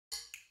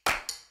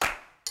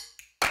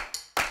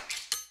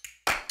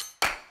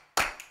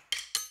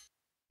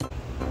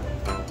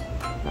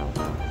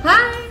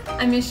Hi,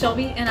 I'm Miss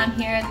Shelby and I'm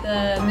here at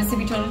the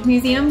Mississippi Children's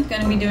Museum.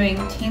 Going to be doing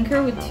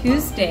Tinker with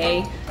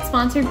Tuesday,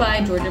 sponsored by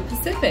Georgia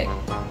Pacific.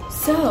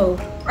 So,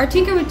 our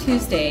Tinker with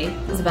Tuesday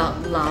is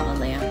about lava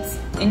lamps,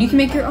 and you can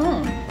make your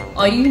own.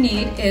 All you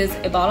need is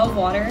a bottle of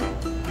water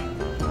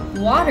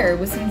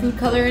with some food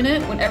color in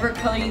it, whatever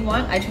color you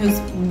want. I chose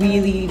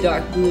really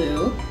dark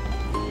blue.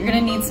 You're going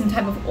to need some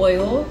type of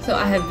oil, so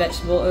I have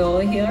vegetable oil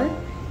here.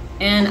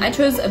 And I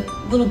chose a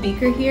little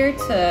beaker here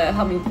to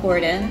help me pour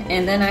it in,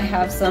 and then I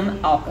have some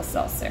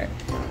Alka-Seltzer.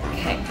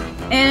 Okay,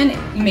 and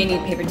you may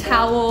need a paper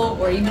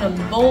towel or even a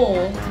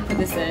bowl to put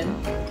this in,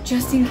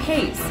 just in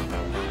case.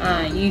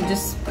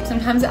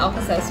 Sometimes the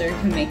Alka-Seltzer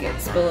can make it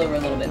spill over a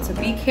little bit, so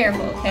be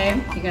careful, okay?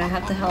 You're gonna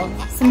have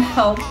to some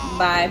help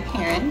by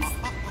parents.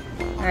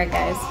 All right,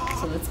 guys,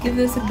 so let's give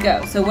this a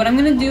go. So what I'm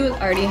gonna do is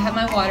I already have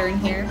my water in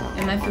here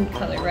and my food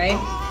color, right?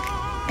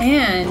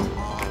 And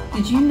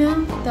did you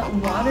know that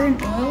water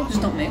and oil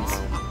just don't mix?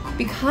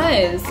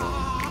 Because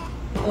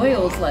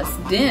oil is less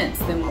dense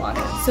than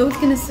water, so it's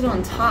gonna sit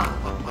on top.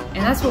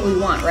 And that's what we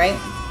want, right?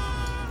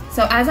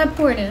 So as I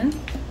pour it in,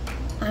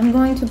 I'm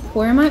going to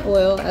pour my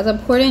oil. As I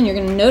pour it in, you're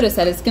gonna notice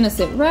that it's gonna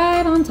sit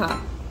right on top.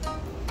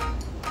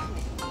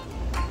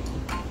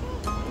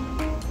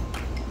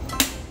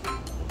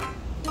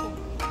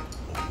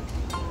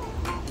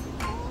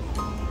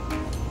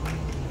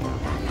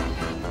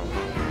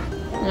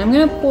 And I'm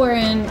going to pour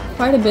in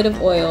quite a bit of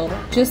oil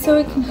just so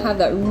it can have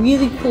that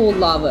really cool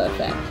lava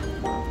effect.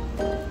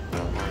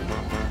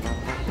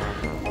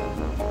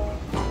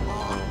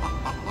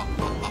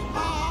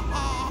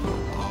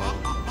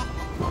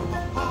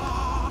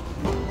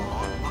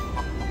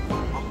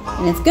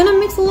 And it's going to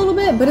mix a little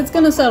bit, but it's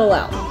going to settle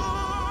out.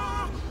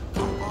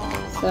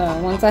 So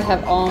once I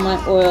have all my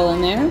oil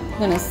in there, I'm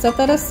going to set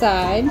that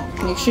aside.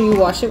 Make sure you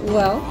wash it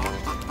well.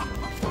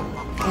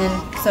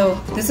 And so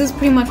this is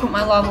pretty much what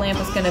my lava lamp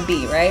is going to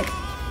be, right?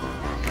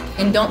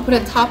 And don't put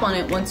a top on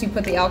it once you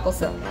put the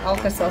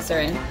Alka-Seltzer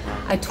in.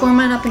 I tore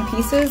mine up in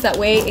pieces, that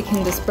way it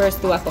can disperse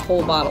throughout the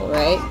whole bottle,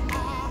 right?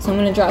 So I'm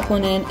going to drop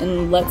one in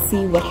and let's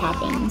see what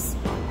happens.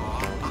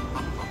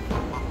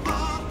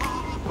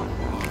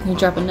 I'm going to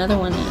drop another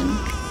one in.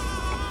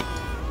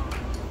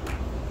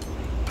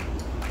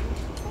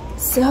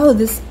 So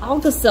this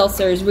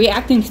Alka-Seltzer is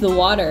reacting to the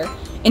water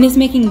and it's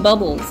making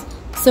bubbles.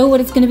 So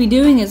what it's going to be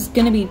doing is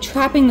going to be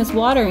trapping this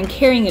water and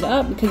carrying it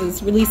up because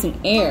it's releasing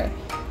air.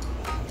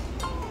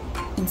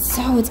 And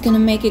so it's going to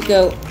make it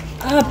go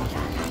up.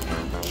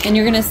 And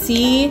you're going to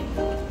see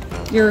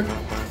your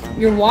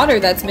water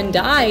that's been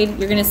dyed,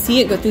 you're going to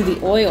see it go through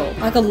the oil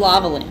like a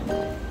lava lamp.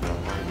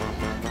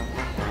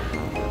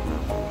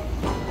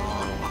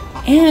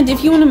 And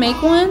if you want to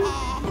make one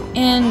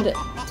and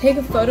take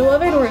a photo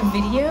of it or a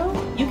video,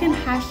 you can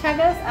hashtag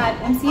us at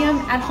MCM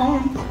at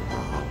home.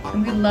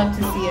 And we'd love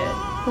to see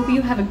it. Hope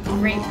you have a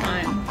great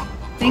time.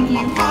 Thank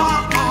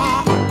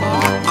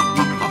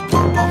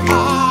you.